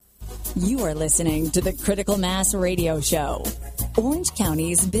You are listening to the Critical Mass Radio Show, Orange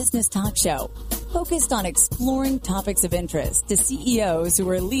County's business talk show, focused on exploring topics of interest to CEOs who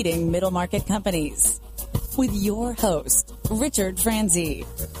are leading middle market companies. With your host, Richard Franzi.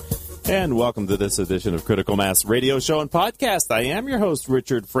 And welcome to this edition of Critical Mass Radio Show and Podcast. I am your host,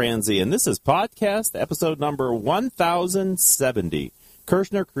 Richard Franzi, and this is podcast episode number 1070.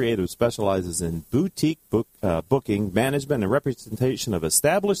 Kirshner Creative specializes in boutique booking, management, and representation of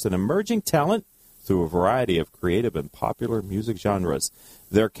established and emerging talent through a variety of creative and popular music genres.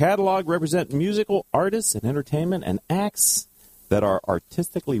 Their catalog represents musical artists and entertainment and acts that are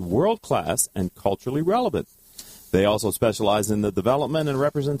artistically world-class and culturally relevant. They also specialize in the development and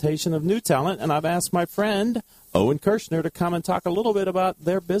representation of new talent, and I've asked my friend Owen Kirshner to come and talk a little bit about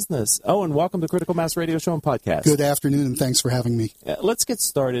their business. Owen, welcome to Critical Mass Radio Show and Podcast. Good afternoon, and thanks for having me. Let's get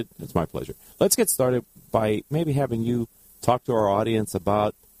started. It's my pleasure. Let's get started by maybe having you talk to our audience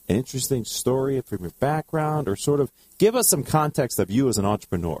about an interesting story from your background, or sort of give us some context of you as an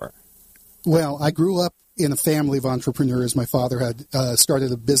entrepreneur. Well, I grew up in a family of entrepreneurs. My father had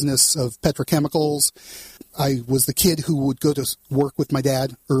started a business of petrochemicals. I was the kid who would go to work with my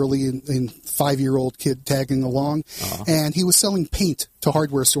dad early, in 5-year-old kid tagging along, and he was selling paint to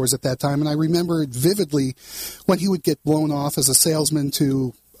hardware stores at that time. And I remember vividly when he would get blown off as a salesman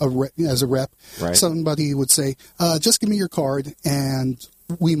to as a rep, right. Somebody would say, just give me your card and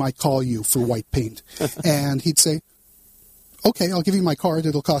we might call you for white paint. And he'd say, okay, I'll give you my card.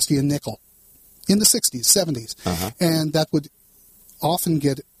 It'll cost you a nickel. In the 60s, 70s. And that would often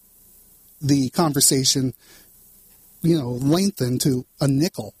get the conversation, lengthened to a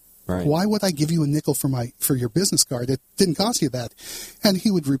nickel. Right. Why would I give you a nickel for your business card? It didn't cost you that. And he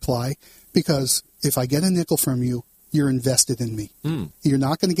would reply, because if I get a nickel from you, you're invested in me. You're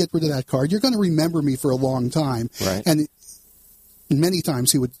not going to get rid of that card. You're going to remember me for a long time. Right. And many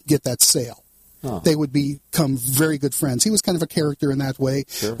times he would get that sale. They would become very good friends. He was kind of a character in that way.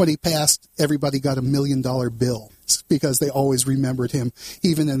 Sure. When he passed, everybody got $1 million bill because they always remembered him,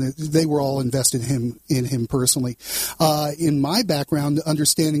 they were all invested in him personally. In my background,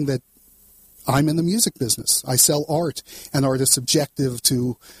 understanding that I'm in the music business. I sell art, and art is subjective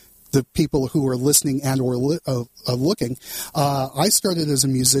to the people who are listening and or looking. I started as a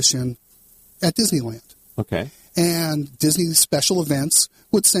musician at Disneyland. Okay. And Disney special events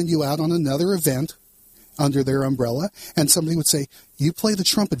would send you out on another event under their umbrella, and somebody would say, you play the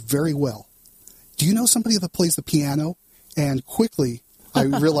trumpet very well. Do you know somebody that plays the piano? And quickly I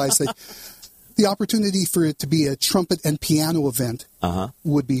realized that the opportunity for it to be a trumpet and piano event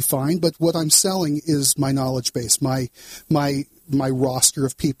would be fine, but what I'm selling is my knowledge base, my roster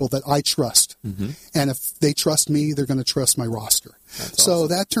of people that I trust. And if they trust me, they're going to trust my roster. So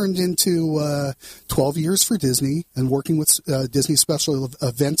that turned into 12 years for Disney, and working with Disney special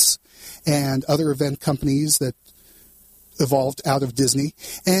events and other event companies that evolved out of Disney.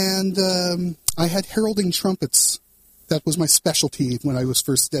 And I had heralding trumpets. That was my specialty when I was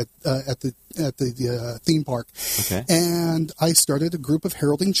first at the theme park. Okay. And I started a group of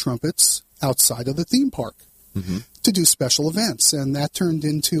heralding trumpets outside of the theme park to do special events. And that turned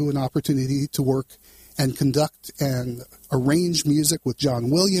into an opportunity to work and conduct and arrange music with John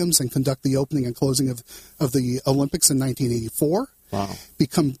Williams and conduct the opening and closing of the Olympics in 1984. Wow.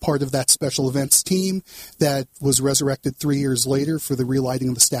 Become part of that special events team that was resurrected 3 years later for the relighting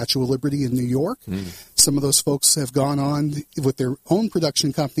of the Statue of Liberty in New York. Some of those folks have gone on with their own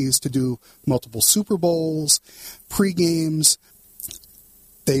production companies to do multiple Super Bowls, pre-games.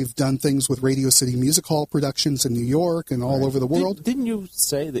 They've done things with Radio City Music Hall productions in New York and all over the world. Didn't you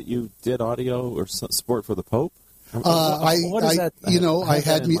say that you did audio or support for the Pope? What is that?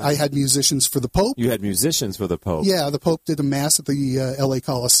 I had musicians for the Pope. You had musicians for the Pope. Yeah, the Pope did a mass at the L.A.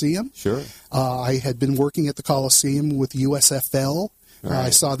 Coliseum. Sure. I had been working at the Coliseum with USFL. Right. I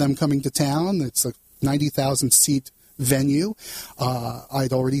saw them coming to town. It's a 90,000-seat venue.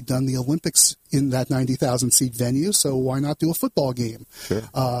 I'd already done the Olympics in that 90,000-seat venue, so why not do a football game? Sure.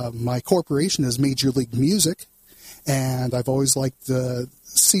 My corporation is Major League Music, and I've always liked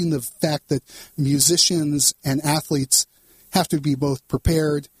seen the fact that musicians and athletes have to be both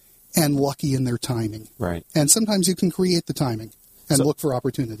prepared and lucky in their timing. Right. And sometimes you can create the timing and look for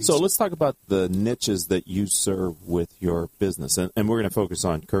opportunities. So let's talk about the niches that you serve with your business. And we're going to focus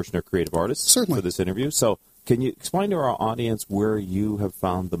on Kirshner Creative Artists for this interview. So can you explain to our audience where you have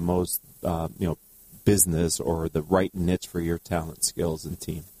found the most business or the right niche for your talent, skills, and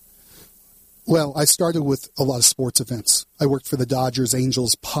team? Well, I started with a lot of sports events. I worked for the Dodgers,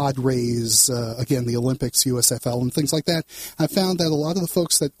 Angels, Padres, again, the Olympics, USFL, and things like that. I found that a lot of the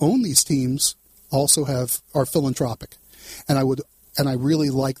folks that own these teams also are philanthropic. And I would and I really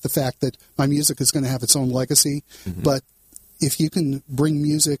like the fact that my music is going to have its own legacy. Mm-hmm. But if you can bring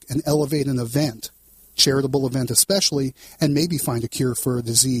music and elevate an event, charitable event especially, and maybe find a cure for a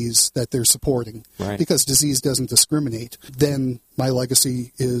disease that they're supporting, right, because disease doesn't discriminate, then my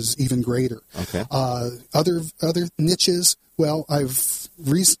legacy is even greater. Okay. Other niches, well,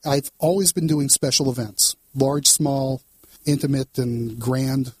 I've always been doing special events, large, small, intimate, and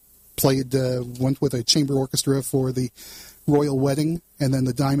grand. Went with a chamber orchestra for the royal wedding and then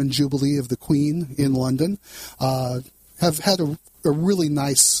the Diamond Jubilee of the Queen in London. Have had a really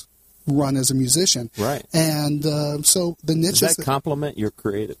nice run as a musician, right? And so the niches. Does that complement your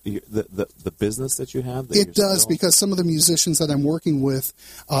creative, the business that you have? It does, because some of the musicians that I'm working with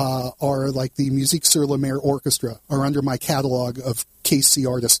are like the Musique sur la Mer Orchestra, are under my catalog of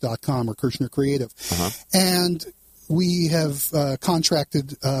kcartist.com or Kirshner Creative, and we have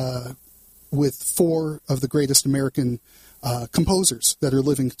contracted with 4 of the greatest American composers that are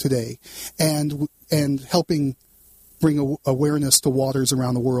living today, and helping bring awareness to waters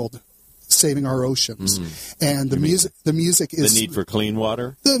around the world, saving our oceans. And the music is the need for clean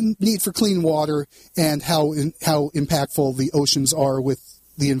water. The need for clean water, and how impactful the oceans are with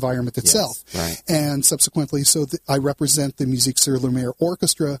the environment itself. Yes, right. And subsequently, so I represent the Musique sur la Mer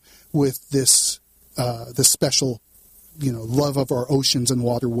Orchestra with this special, love of our oceans and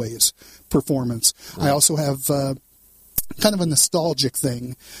waterways performance. Right. I also have kind of a nostalgic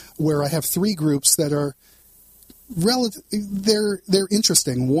thing where I have 3 groups that are they're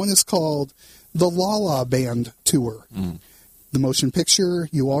interesting. One is called the La La Band Tour. The motion picture,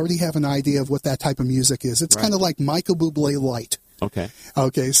 you already have an idea of what that type of music is. It's kind of like Michael Bublé light.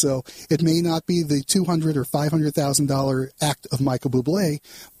 Okay, so it may not be the $200,000 or $500,000 act of Michael Bublé,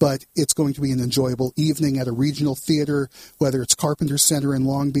 but it's going to be an enjoyable evening at a regional theater, whether it's Carpenter Center in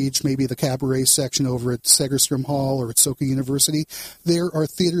Long Beach, maybe the cabaret section over at Segerstrom Hall or at Soka University. There are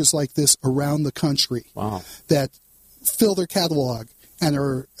theaters like this around the country that fill their catalog and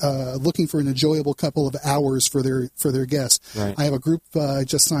are looking for an enjoyable couple of hours for their guests. Right. I have a group I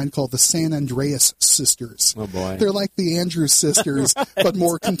just signed called the San Andreas Sisters. Oh, boy. They're like the Andrews Sisters, but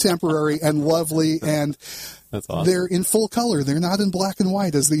more contemporary and lovely, and that's awesome. They're in full color. They're not in black and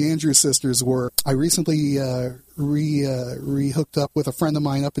white as the Andrews Sisters were. I recently re-hooked up with a friend of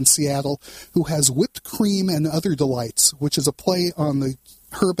mine up in Seattle who has Whipped Cream and Other Delights, which is a play on the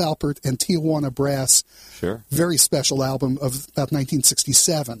Herb Alpert and Tijuana Brass, very special album of about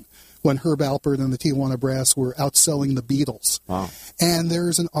 1967, when Herb Alpert and the Tijuana Brass were outselling the Beatles. Wow. And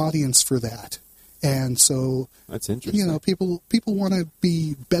there's an audience for that. And so, that's interesting. People want to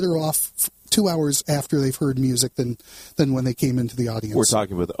be better off 2 hours after they've heard music than when they came into the audience. We're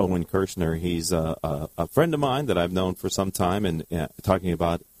talking with Owen Kirshner. He's a friend of mine that I've known for some time, and talking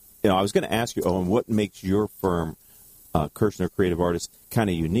about, I was going to ask you, Owen, what makes your firm, Kirshner Creative Artists, kind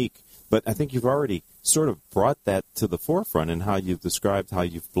of unique, but I think you've already sort of brought that to the forefront in how you've described how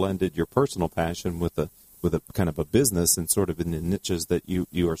you've blended your personal passion with a kind of a business and sort of in the niches that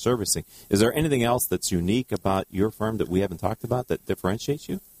you are servicing. Is there anything else that's unique about your firm that we haven't talked about that differentiates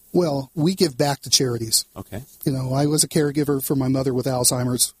you? Well, we give back to charities. Okay. I was a caregiver for my mother with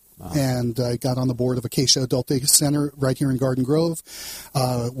Alzheimer's. And I got on the board of Acacia Adult Day Center right here in Garden Grove,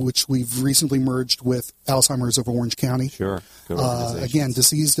 which we've recently merged with Alzheimer's of Orange County. Sure. Again,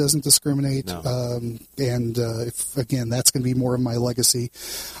 disease doesn't discriminate. No. Again, that's going to be more of my legacy.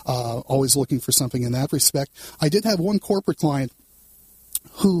 Always looking for something in that respect. I did have one corporate client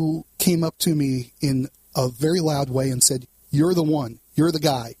who came up to me in a very loud way and said, "You're the one. You're the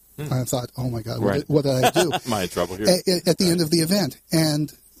guy." And I thought, "Oh my God, what did I do?" Am I in trouble here? At the end of the event,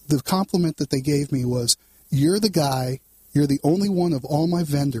 and the compliment that they gave me was, "You're the guy, you're the only one of all my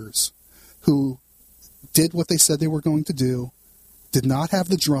vendors who did what they said they were going to do, did not have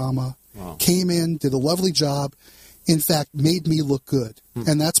the drama, came in, did a lovely job, in fact, made me look good."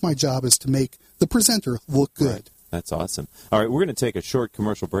 And that's my job, is to make the presenter look good. Right. That's awesome. All right, we're going to take a short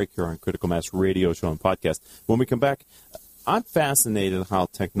commercial break here on Critical Mass Radio Show and Podcast. When we come back, I'm fascinated how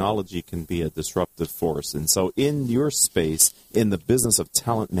technology can be a disruptive force. And so in your space, in the business of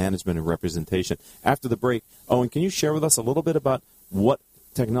talent management and representation, after the break, Owen, can you share with us a little bit about what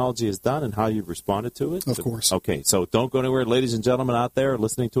technology has done and how you've responded to it? Of course. Okay, so don't go anywhere. Ladies and gentlemen out there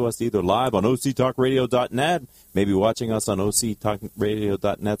listening to us either live on octalkradio.net, maybe watching us on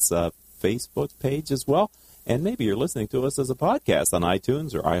octalkradio.net's Facebook page as well, and maybe you're listening to us as a podcast on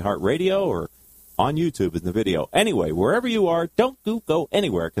iTunes or iHeartRadio or on YouTube in the video. Anyway, wherever you are, don't go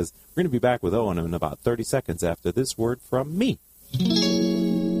anywhere, because we're going to be back with Owen in about 30 seconds after this word from me.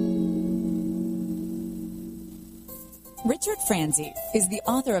 Richard Franzi is the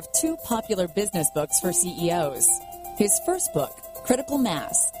author of 2 popular business books for CEOs. His first book, Critical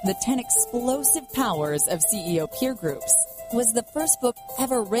Mass, The 10 Explosive Powers of CEO Peer Groups, was the first book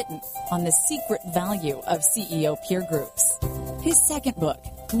ever written on the secret value of CEO peer groups. His second book,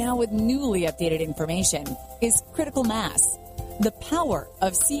 now with newly updated information, is Critical Mass, The Power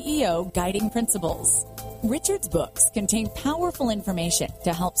of CEO Guiding Principles. Richard's books contain powerful information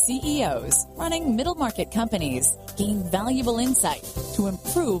to help CEOs running middle market companies gain valuable insight to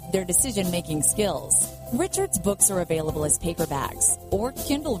improve their decision-making skills. Richard's books are available as paperbacks or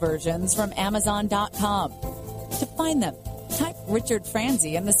Kindle versions from Amazon.com. To find them, type Richard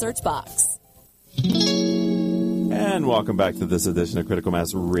Franzi in the search box. And welcome back to this edition of Critical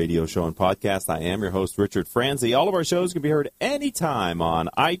Mass Radio Show and Podcast. I am your host, Richard Franzi. All of our shows can be heard anytime on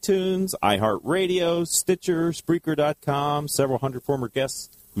iTunes, iHeartRadio, Stitcher, Spreaker.com. Several hundred former guests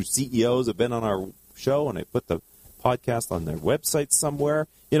whose CEOs have been on our show, and they put the podcast on their website somewhere.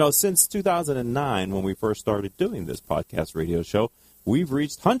 You know, since 2009, when we first started doing this podcast radio show, we've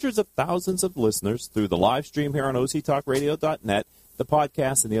reached hundreds of thousands of listeners through the live stream here on octalkradio.net, the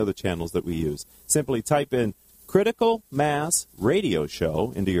podcast, and the other channels that we use. Simply type in Critical Mass Radio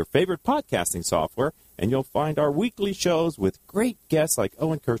Show into your favorite podcasting software, and you'll find our weekly shows with great guests like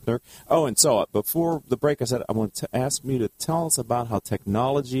Owen Kirshner. Oh, and so before the break, I said I want to ask you to tell us about how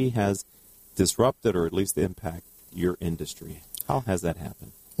technology has disrupted or at least impacted your industry. How has that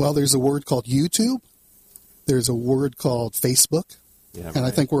happened? Well, there's a word called YouTube. There's a word called Facebook. Yeah, and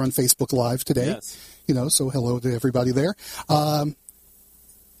I think we're on Facebook Live today. Yes. You know, so hello to everybody there.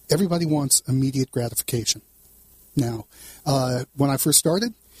 Everybody wants immediate gratification. Now, when I first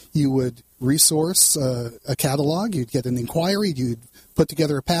started, you would resource a catalog, you'd get an inquiry, you'd put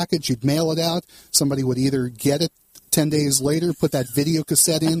together a package, you'd mail it out. Somebody would either get it 10 days later, put that video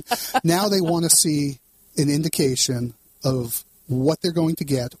cassette in. Now they want to see an indication of what they're going to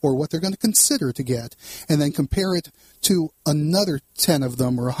get or what they're going to consider to get, and then compare it to another 10 of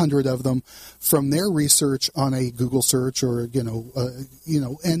them or 100 of them from their research on a Google search or,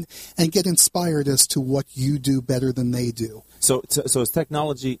 and get inspired as to what you do better than they do. So has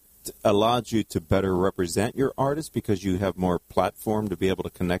technology allowed you to better represent your artists because you have more platform to be able to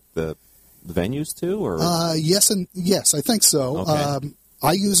connect the venues to? Or Yes, I think so. Okay.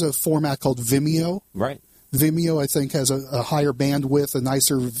 I use a format called Vimeo. Right. Vimeo, I think, has a higher bandwidth, a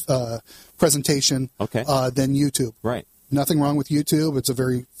nicer presentation than YouTube. Right. Nothing wrong with YouTube. It's a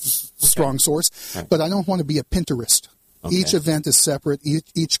very strong source. Right. But I don't want to be a Pinterest. Okay. Each event is separate.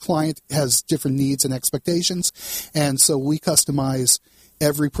 Each client has different needs and expectations. And so we customize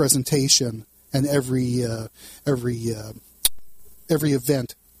every presentation and every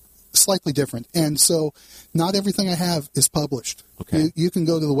event slightly different. And so not everything I have is published. Okay. You can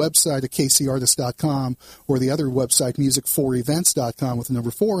go to the website at kcartist.com or the other website, music4events.com with the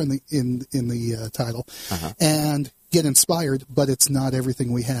number 4 in the title, and get inspired, but it's not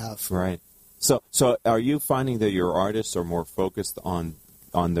everything we have. Right. So are you finding that your artists are more focused on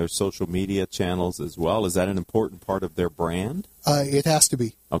their social media channels as well? Is that an important part of their brand? It has to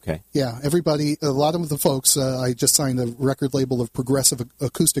be. Okay. Yeah, everybody, a lot of the folks, I just signed a record label of progressive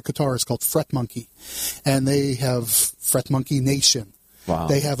acoustic guitars called Fret Monkey, and they have Fret Monkey Nation. Wow.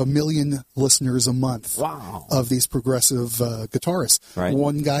 They have 1 million listeners a month. Wow. Of these progressive guitarists. Right.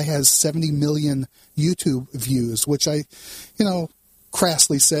 One guy has 70 million YouTube views, which I,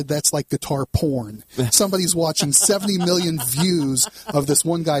 crassly said that's like guitar porn. Somebody's watching 70 million views of this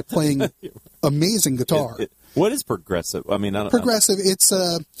one guy playing amazing guitar. What is progressive? I mean, I don't Progressive, it's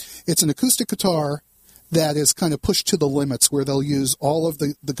an acoustic guitar that is kind of pushed to the limits, where they'll use all of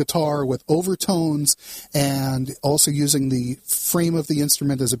the guitar with overtones and also using the frame of the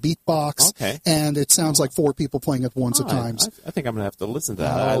instrument as a beatbox. Okay. And it sounds like 4 people playing at once at times. I think I'm going to have to listen to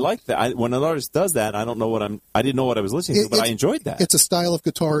that. I like that. When an artist does that, I didn't know what I was listening to, but I enjoyed that. It's a style of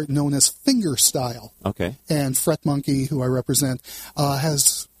guitar known as finger style. Okay. And Fret Monkey, who I represent,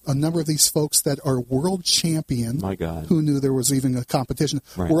 has a number of these folks that are world champion. My God. Who knew there was even a competition?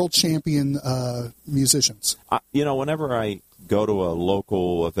 Right. World champion musicians. Whenever I go to a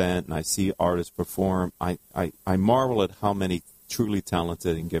local event and I see artists perform, I marvel at how many truly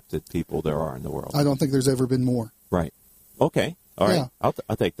talented and gifted people there are in the world. I don't think there's ever been more. Right. Okay. All right. Yeah.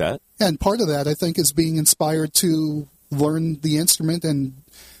 I'll take that. And part of that, I think, is being inspired to learn the instrument, and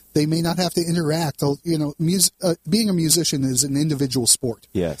they may not have to interact. Being a musician is an individual sport.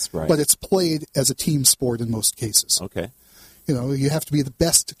 Yes, right. But it's played as a team sport in most cases. Okay. You have to be the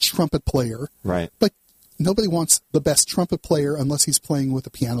best trumpet player. Right. But nobody wants the best trumpet player unless he's playing with a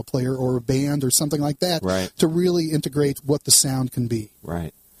piano player or a band or something like that. Right. To really integrate what the sound can be.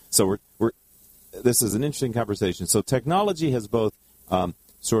 Right. So this is an interesting conversation. So technology has both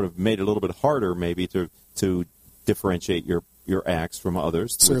sort of made it a little bit harder maybe to differentiate your your acts from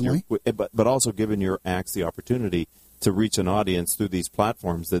others. Certainly. But also giving your acts the opportunity to reach an audience through these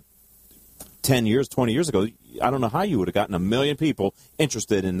platforms that 10 years, 20 years ago, I don't know how you would have gotten 1 million people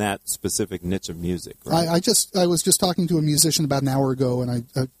interested in that specific niche of music. Right? I was just talking to a musician about an hour ago, and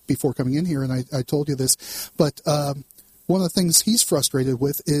I before coming in here, and I told you this, but one of the things he's frustrated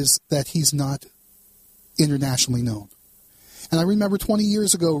with is that he's not internationally known. And I remember 20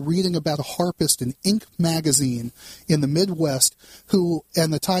 years ago reading about a harpist in Inc. magazine in the Midwest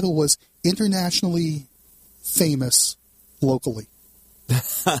and the title was Internationally Famous Locally.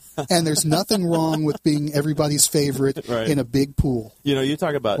 And there's nothing wrong with being everybody's favorite right. in a big pool. You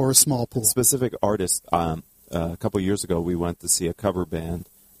talk about or a small pool. Specific artists. A couple of years ago, we went to see a cover band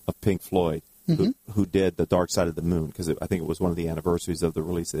of Pink Floyd who did The Dark Side of the Moon, because I think it was one of the anniversaries of the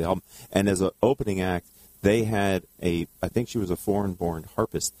release of the album. And as an opening act, they had I think she was a foreign-born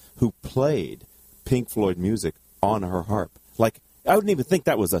harpist who played Pink Floyd music on her harp. Like, I wouldn't even think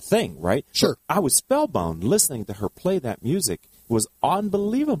that was a thing, right? Sure. But I was spellbound listening to her play that music. It was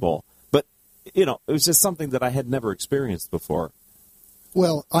unbelievable. But, it was just something that I had never experienced before.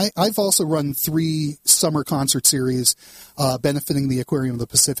 Well, I've also run 3 summer concert series benefiting the Aquarium of the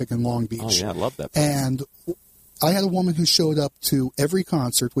Pacific in Long Beach. Oh, yeah, I love that place. And I had a woman who showed up to every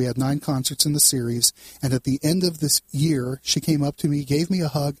concert. We had 9 concerts in the series. And at the end of this year, she came up to me, gave me a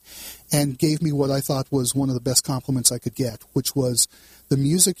hug, and gave me what I thought was one of the best compliments I could get, which was the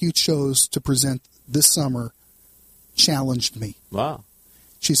music you chose to present this summer challenged me. Wow.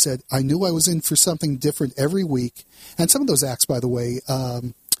 She said, I knew I was in for something different every week. And some of those acts, by the way,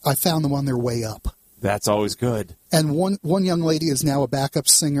 I found them on their way up. That's always good. And one young lady is now a backup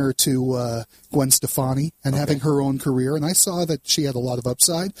singer to Gwen Stefani and having her own career. And I saw that she had a lot of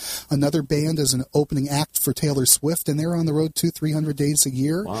upside. Another band is an opening act for Taylor Swift, and they're on the road 200-300 days a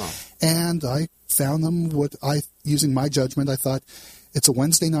year. Wow. And I found them using my judgment, I thought it's a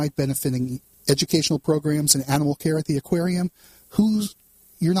Wednesday night benefiting educational programs and animal care at the aquarium.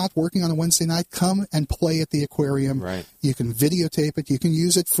 You're not working on a Wednesday night, come and play at the aquarium. Right. You can videotape it. You can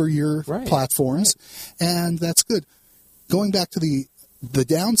use it for your platforms, and that's good. Going back to the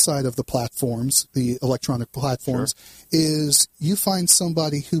downside of the platforms, the electronic platforms, is you find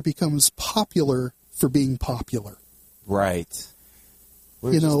somebody who becomes popular for being popular. Right.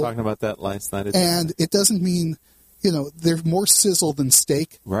 We were just talking about that last night. And it doesn't mean, they're more sizzle than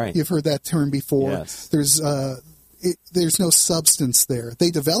steak. Right. You've heard that term before. Yes. There's no substance there.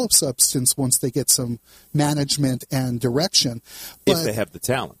 They develop substance once they get some management and direction. But if they have the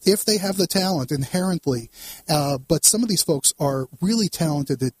talent. If they have the talent inherently. But some of these folks are really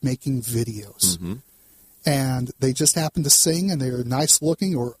talented at making videos. Mm-hmm. And they just happen to sing, and they're nice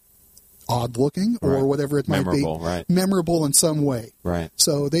looking or odd looking or whatever it might be. Right. Memorable in some way. Right.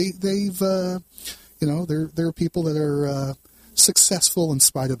 So they've, there are people that are successful in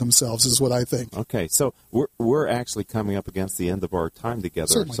spite of themselves, is what I think. Okay, so we're actually coming up against the end of our time together.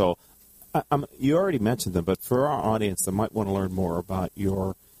 Certainly. So you already mentioned them, but for our audience that might want to learn more about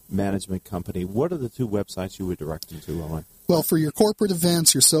your management company, what are the 2 websites you would direct them to, Owen? Well, for your corporate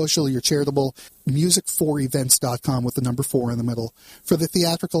events, your social, your charitable, music4events.com with the number 4 in the middle. For the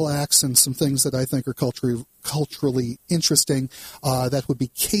theatrical acts and some things that I think are culturally interesting, that would be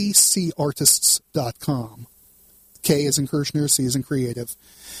kcartists.com. K is in Kirshner, C is in creative.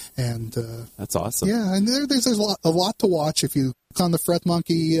 And that's awesome. Yeah, and there's a lot to watch. If you click on the Fret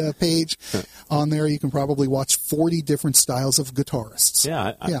Monkey page on there, you can probably watch 40 different styles of guitarists.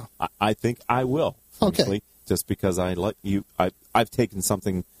 Yeah, I think I will. Frankly, okay. Just because I've taken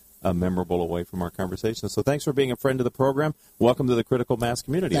something memorable away from our conversation. So thanks for being a friend of the program. Welcome to the Critical Mass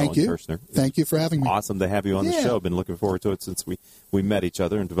community, Thank you. Kirshner. Thank you for having me. Awesome to have you on the show. Been looking forward to it since we met each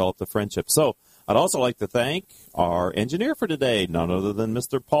other and developed a friendship. So I'd also like to thank our engineer for today, none other than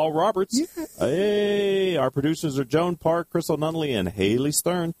Mr. Paul Roberts. Yeah. Hey, our producers are Joan Park, Crystal Nunley, and Haley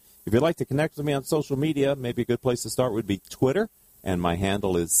Stern. If you'd like to connect with me on social media, maybe a good place to start would be Twitter, and my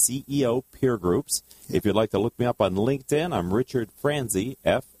handle is CEO Peer Groups. Yeah. If you'd like to look me up on LinkedIn, I'm Richard Franzi,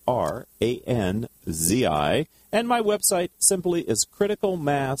 Franzi, and my website simply is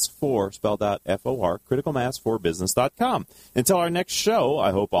criticalmass4, spelled out FOR, criticalmass4business.com. Until our next show,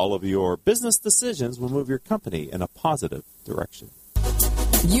 I hope all of your business decisions will move your company in a positive direction.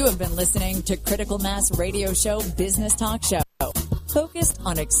 You have been listening to Critical Mass Radio Show Business Talk Show, focused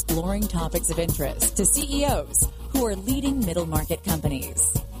on exploring topics of interest to CEOs who are leading middle market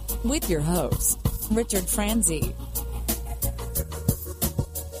companies. With your host, Richard Franzi.